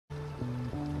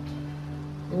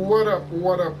What up,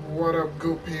 what up, what up,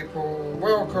 good people?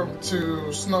 Welcome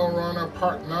to Snowrunner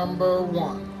part number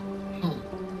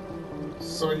 1.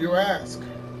 So you ask,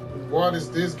 what is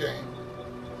this game?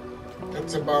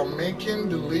 It's about making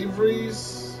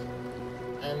deliveries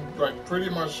and like pretty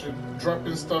much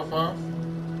dropping stuff off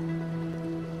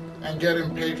and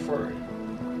getting paid for it.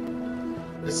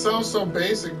 It sounds so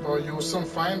basic, but you'll soon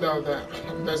find out that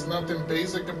there's nothing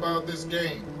basic about this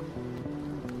game.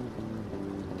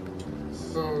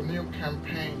 So, new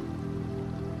campaign.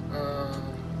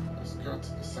 Let's go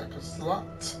to the second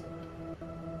slot.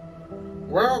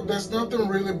 Well, there's nothing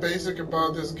really basic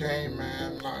about this game,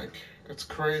 man. Like, it's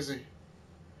crazy.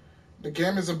 The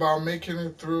game is about making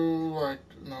it through, like,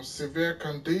 severe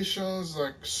conditions,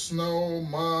 like snow,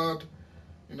 mud,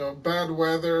 bad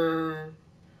weather,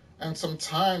 and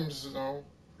sometimes,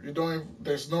 you don't even,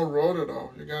 there's no road at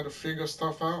all. You got to figure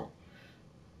stuff out.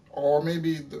 Or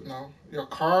maybe, your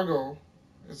cargo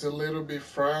is a little bit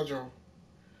fragile.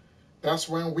 That's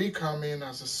when we come in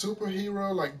as a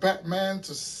superhero like Batman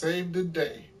to save the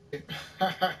day.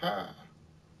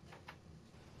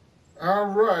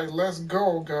 Alright, let's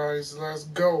go, guys. Let's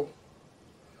go.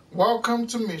 Welcome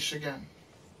to Michigan.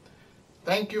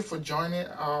 Thank you for joining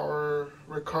our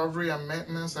recovery and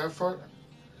maintenance effort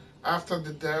after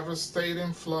the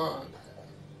devastating flood.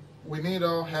 We need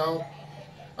all help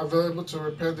available to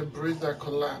repair the bridge that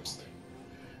collapsed.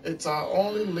 It's our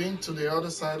only link to the other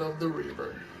side of the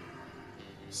river.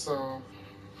 So,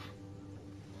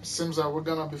 it seems like we're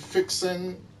gonna be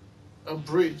fixing a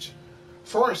bridge.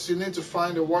 First, you need to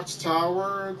find a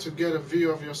watchtower to get a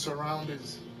view of your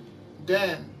surroundings.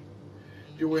 Then,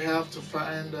 you will have to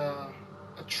find a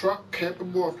truck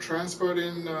capable of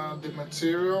transporting the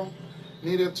material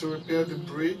needed to repair the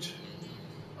bridge.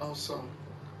 Also,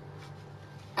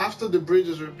 after the bridge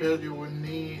is repaired, you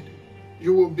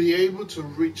will be able to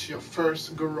reach your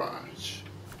first garage.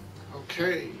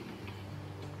 Okay.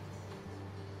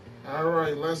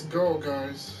 Alright, let's go,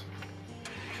 guys.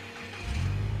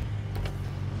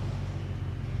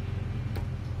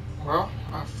 Well,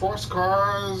 our first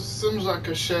car seems like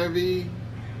a Chevy.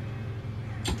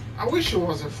 I wish it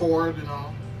was a Ford,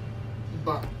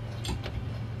 but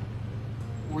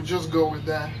we'll just go with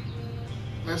that.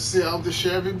 Let's see how the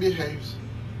Chevy behaves.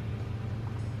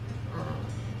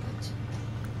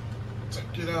 Let's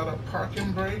take it out of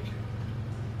parking brake.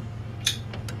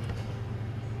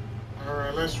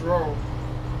 Alright, let's roll.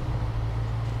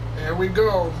 Here we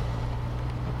go.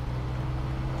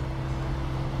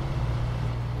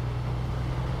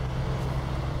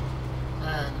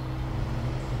 Man,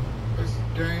 this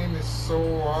game is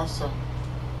so awesome.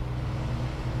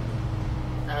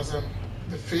 As in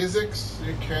the physics,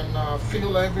 you can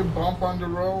feel every bump on the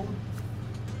road.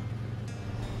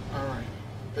 Alright,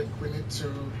 I think we need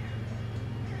to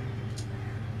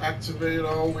activate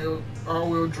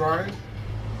all-wheel drive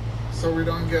so we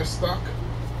don't get stuck.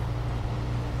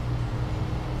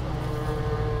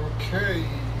 Okay.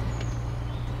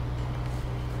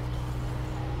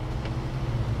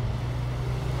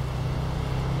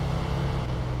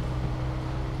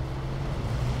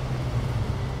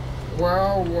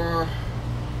 Well,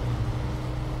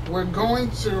 we're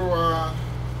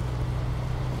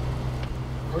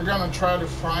gonna try to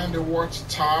find a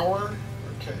watchtower.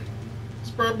 Okay,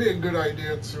 it's probably a good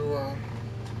idea to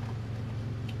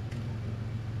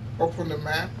open the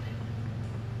map.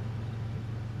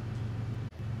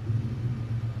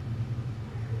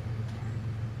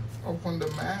 Open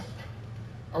the map.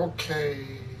 Okay.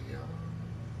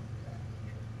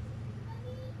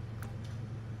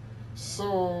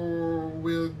 So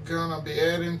we're gonna be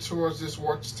heading towards this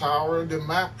watchtower. The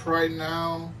map right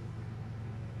now,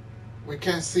 we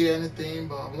can't see anything,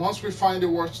 but once we find the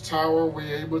watchtower,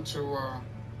 we're able to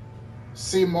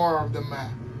see more of the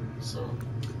map. So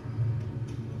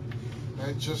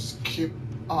let's just keep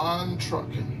on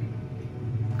trucking.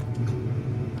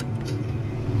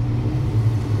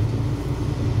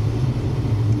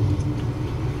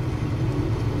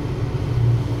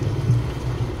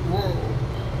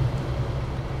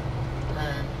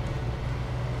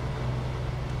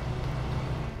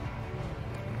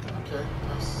 Okay,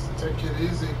 let's take it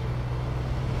easy.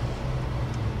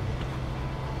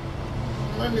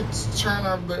 Let me turn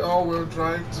up the all-wheel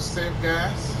drive to save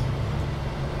gas.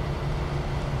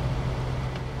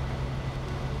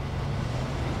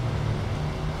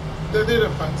 They did a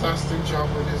fantastic job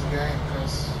with this game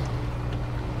because,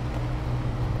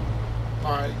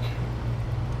 like,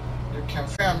 you can.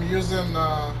 I'm using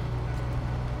the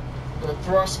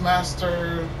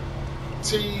Thrustmaster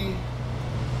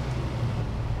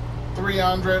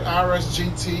T300 RS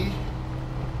GT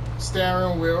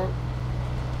steering wheel.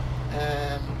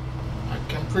 and I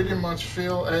can pretty much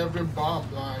feel every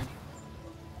bump. Like,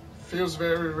 feels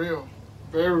very real,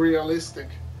 very realistic.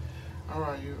 All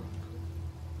right, you.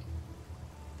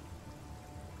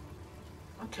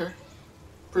 Okay,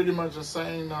 pretty much just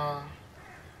saying.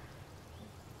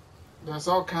 There's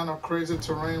all kind of crazy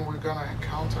terrain we're gonna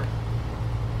encounter.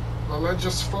 But let's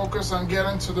just focus on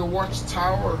getting to the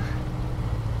watchtower.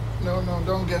 No, no,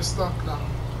 don't get stuck now.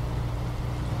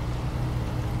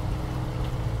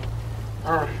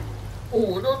 Alright.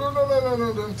 Oh, no, no, no, no, no,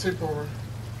 no, don't tip over.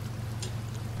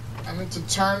 I need to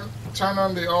turn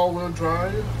on the all-wheel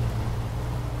drive.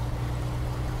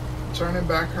 Turn it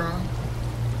back around.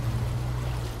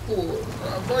 Oh,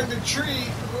 avoid the tree.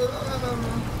 No, no, no,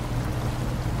 no.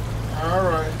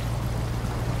 Alright.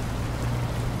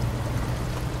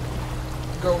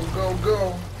 Go, go,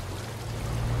 go.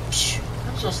 Let's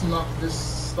just knock this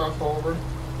stuff over.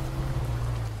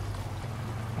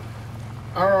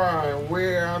 Alright,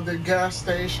 we're at the gas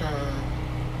station.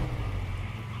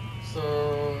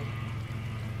 So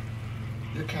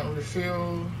you can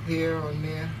refill here or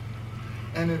near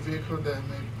any vehicle that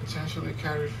may potentially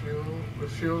carry fuel.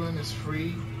 Refueling is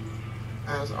free,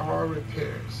 as are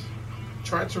repairs.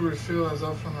 Try to refill as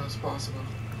often as possible.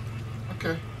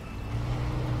 Okay.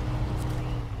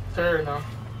 Fair enough.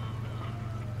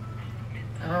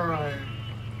 Alright.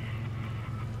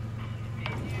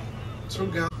 2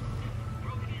 gallons.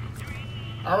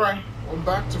 Alright, we're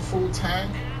back to full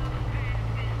tank.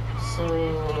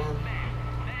 So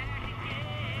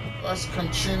let's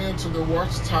continue to the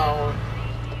watchtower.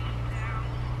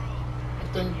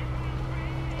 I think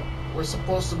we're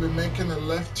supposed to be making a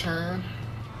left turn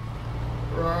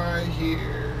right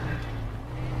here.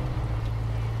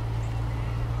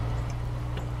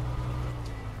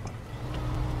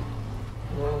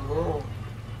 Whoa, whoa.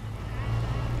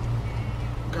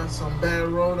 Got some bad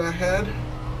road ahead.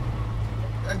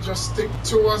 And just stick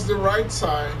towards the right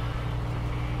side.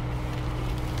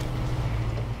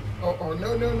 Oh,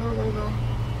 no, no, no, no, no.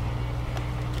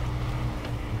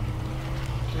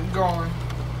 Keep going.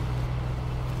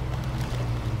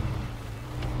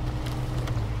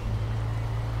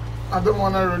 I don't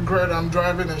want to regret I'm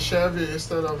driving a Chevy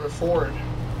instead of a Ford.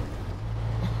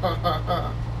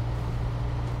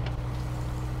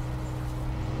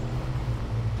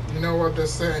 You know what they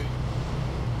say?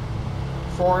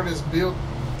 Ford is built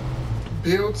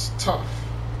tough.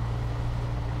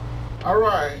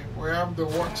 Alright, we have the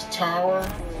watchtower.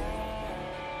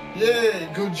 Yay,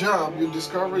 good job. You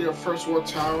discover your first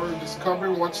watchtower.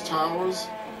 Discovering watchtowers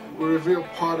will reveal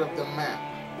part of the map.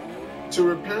 To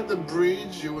repair the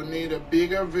bridge, you will need a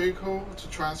bigger vehicle to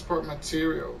transport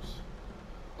materials.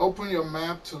 Open your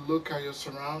map to look at your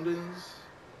surroundings.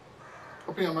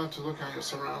 Okay,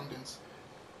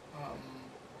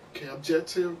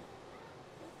 objective.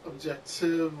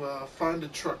 Find a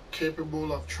truck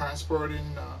capable of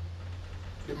transporting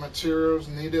the materials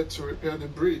needed to repair the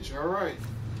bridge. All right.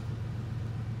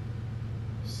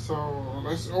 So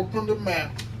let's open the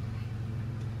map.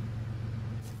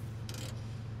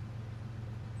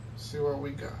 See what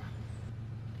we got.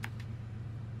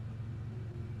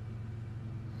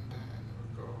 And then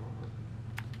we'll go.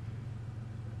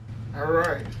 All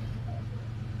right.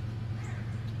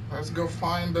 Let's go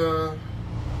find the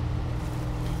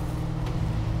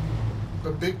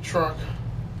big truck.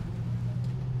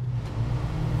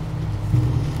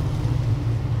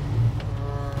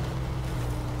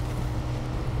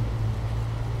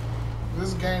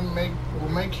 This game will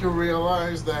make you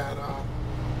realize that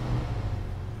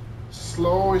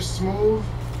slow is smooth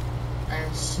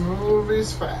and smooth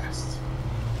is fast.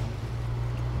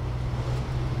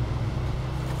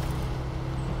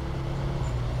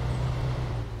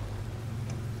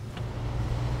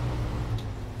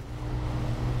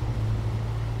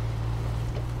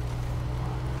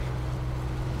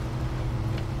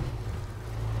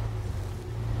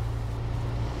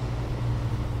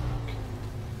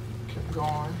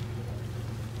 Going.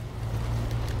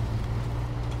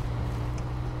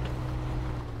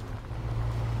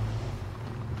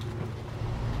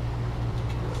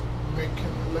 Making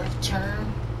a left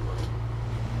turn.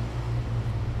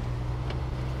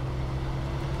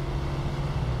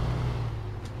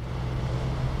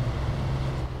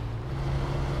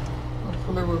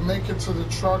 Hopefully we'll make it to the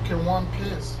truck in one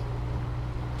piece.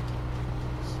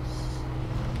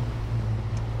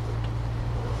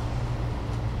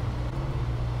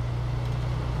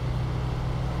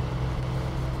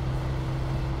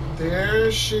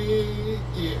 There she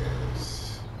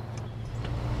is.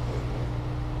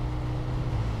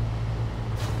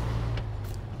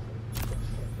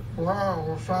 Wow,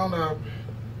 we found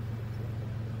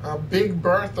a big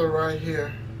Bertha right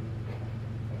here.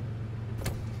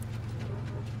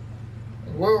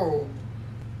 Whoa.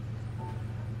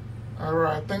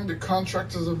 Alright, I think the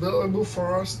contract is available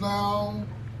for us now.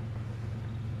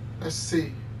 Let's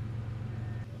see.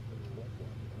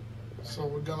 So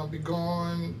we're gonna be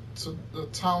going to the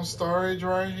town storage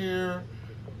right here,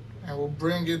 and we'll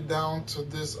bring it down to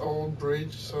this old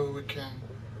bridge so we can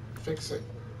fix it.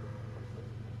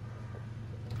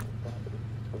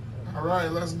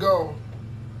 Alright, let's go.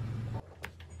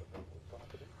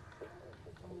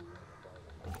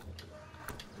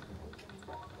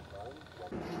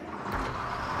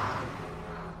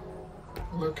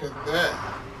 Look at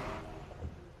that.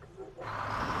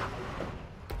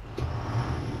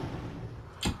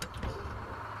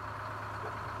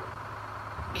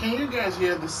 Can you guys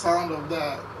hear the sound of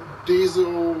that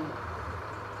diesel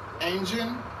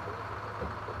engine?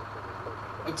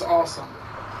 It's awesome.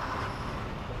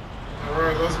 All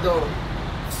right, let's go.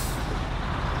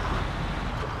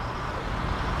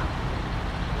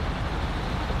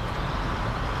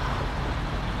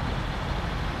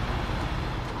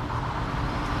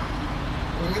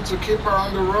 We need to keep her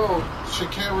on the road. She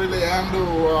can't really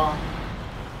handle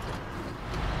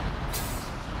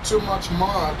too much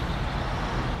mud.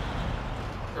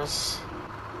 Because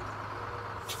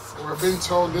we're being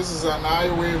told this is an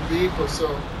highway vehicle,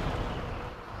 so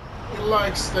it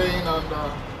likes staying on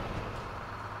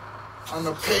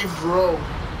the paved road.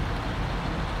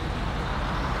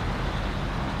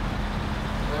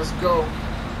 Let's go.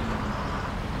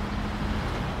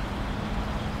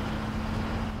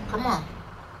 Come on.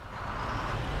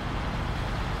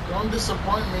 Don't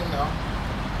disappoint me now.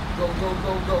 Go, go,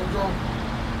 go, go, go.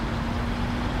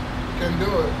 You can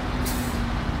do it.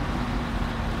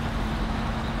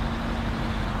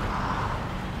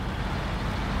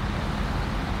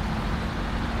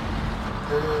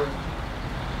 Good.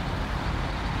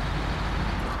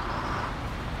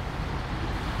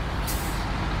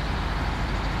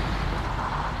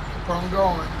 Keep on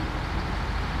going.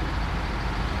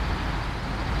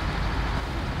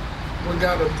 We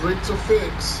got a brick to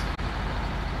fix.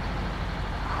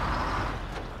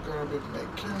 Gotta be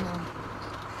making a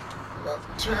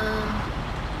left turn.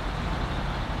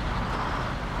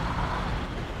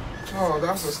 Oh,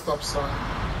 that's a stop sign.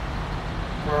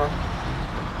 Well,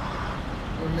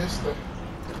 we missed it.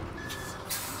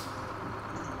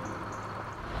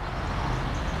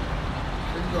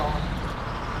 Keep going.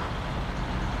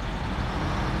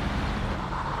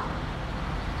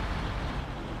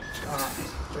 Alright, I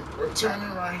think we're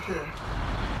turning right here.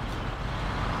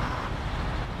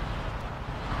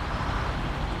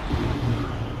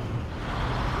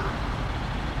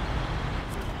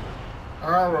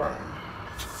 Alright.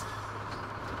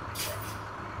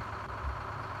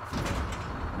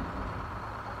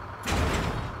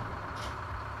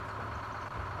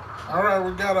 Alright,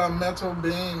 we got our metal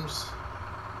beams.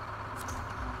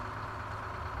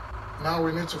 Now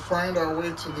we need to find our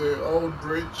way to the old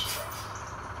bridge.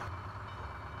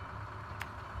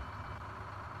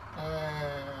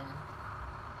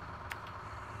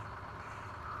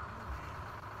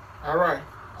 Alright,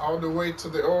 all the way to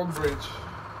the old bridge.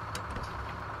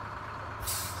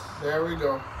 There we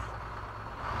go.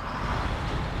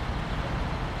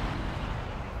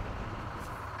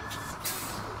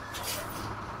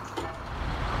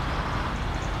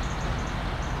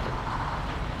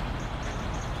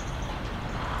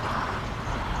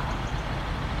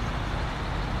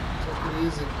 Take it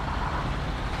easy.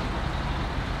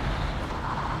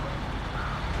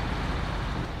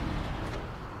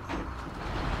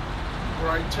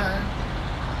 Right turn.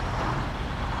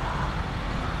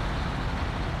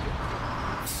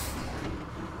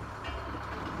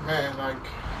 Man, like,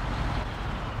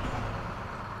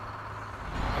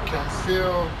 I can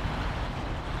feel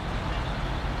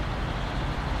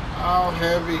how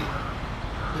heavy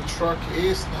the truck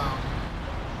is now.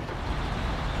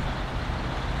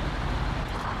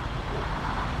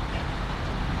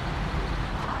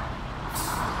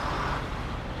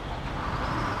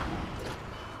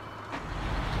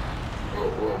 Whoa,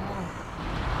 whoa, whoa.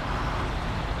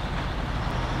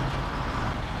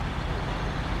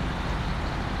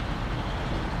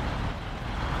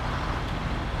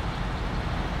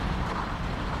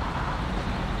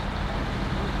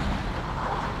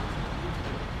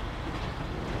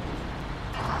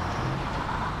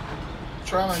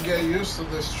 Trying to get used to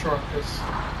this truck because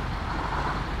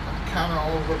I'm kind of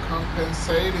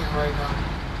overcompensating right now.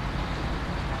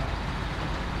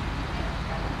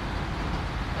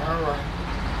 Alright.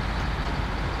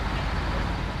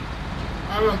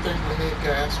 I don't think we need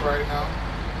gas right now.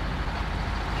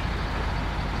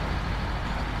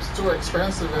 It's too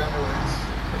expensive anyways.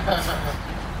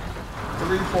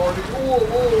 340. Whoa,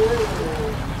 whoa,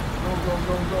 whoa. Go, go,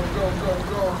 go, go, go, go,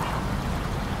 go.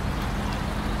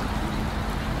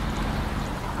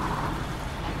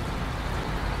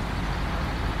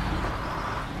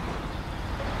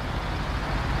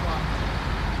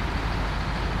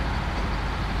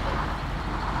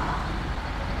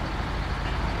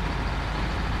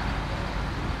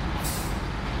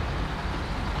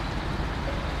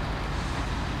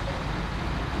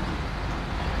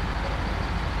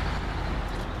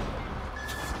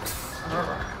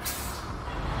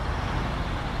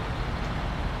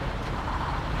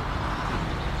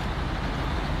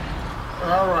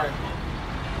 Alright,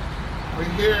 we're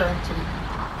here to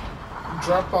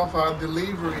drop off our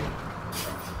delivery.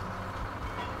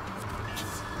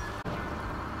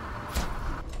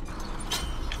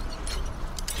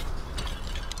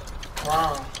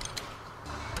 Wow.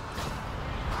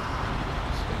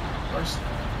 Let's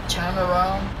turn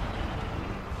around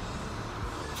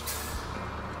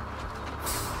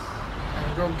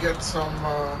and go get some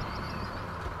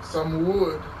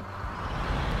wood.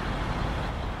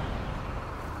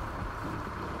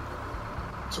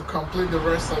 To complete the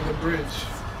rest of the bridge.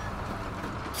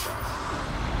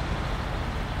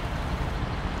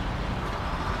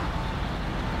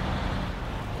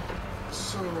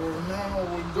 So now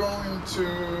we're going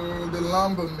to the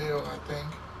lumber mill, I think.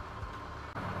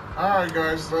 Alright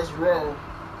guys, let's roll.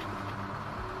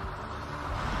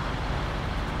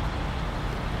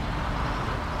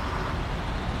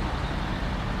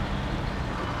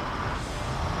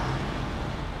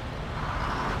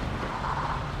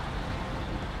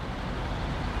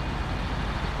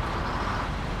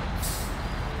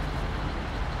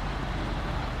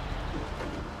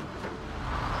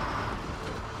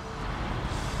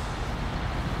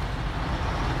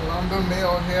 Lumber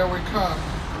mill, here we come.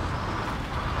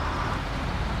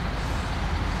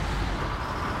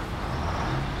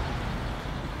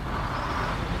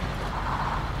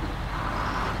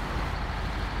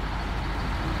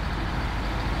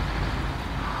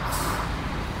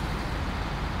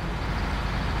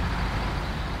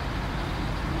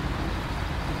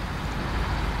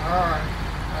 Alright,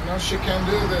 I know she can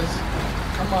do this.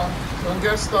 Come on, don't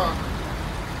get stuck.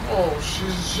 Oh,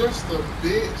 she's just a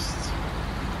beast.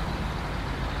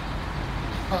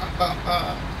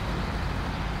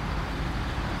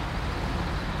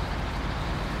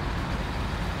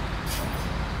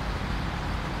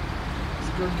 Let's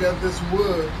go get this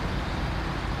wood.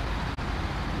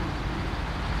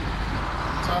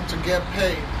 Time to get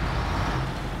paid.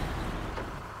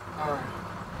 All right.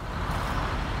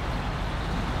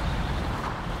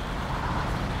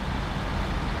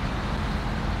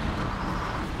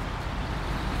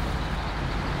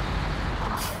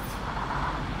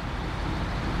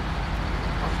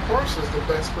 Of course, it's the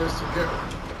best place to get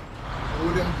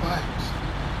wooden planks.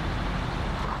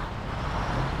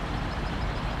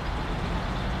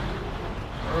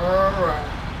 All right.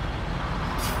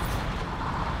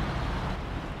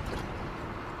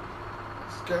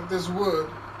 Let's get this wood.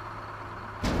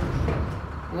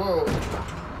 Whoa.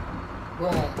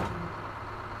 Boom.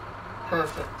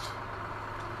 Perfect.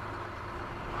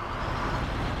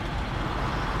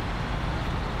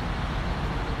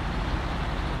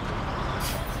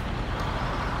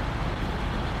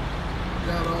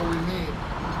 Got all we need.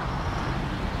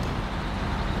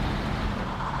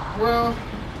 Well,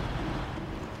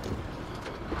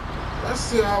 let's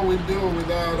see how we do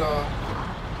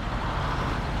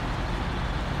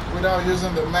without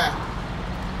using the map.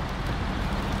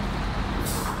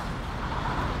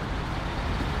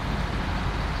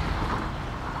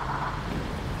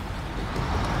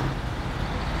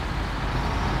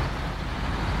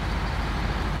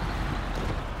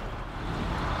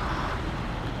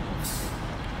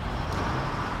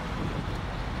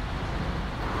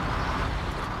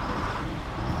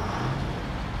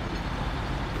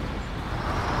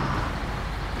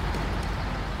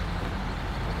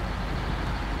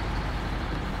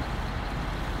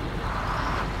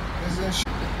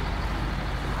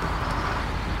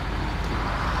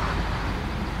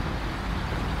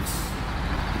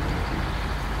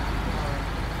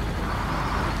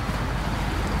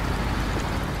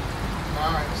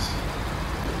 Nice.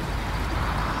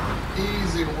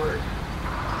 Easy work.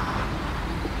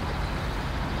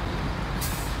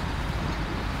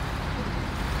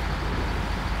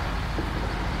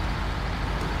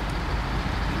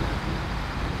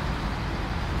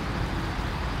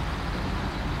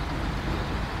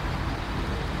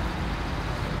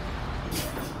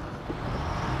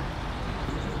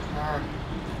 Alright.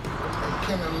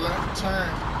 Making a left turn.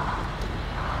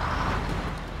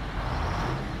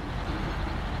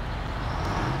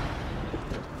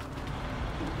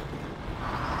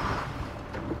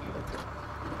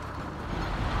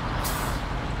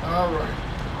 Alright.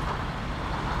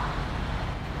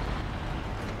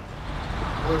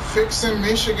 We're fixing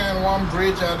Michigan one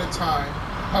bridge at a time.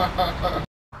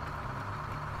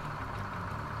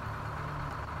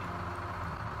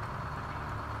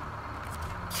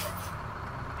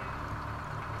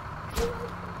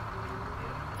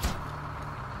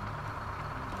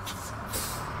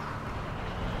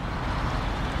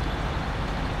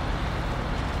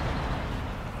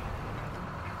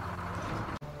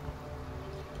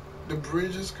 The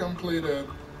bridge is completed.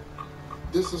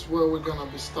 This is where we're gonna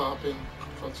be stopping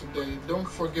for today. Don't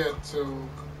forget to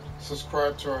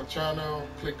subscribe to our channel,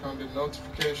 click on the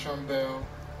notification bell,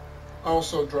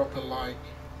 also drop a like.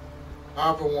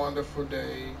 Have a wonderful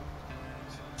day.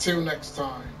 Till next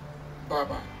time. Bye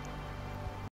bye.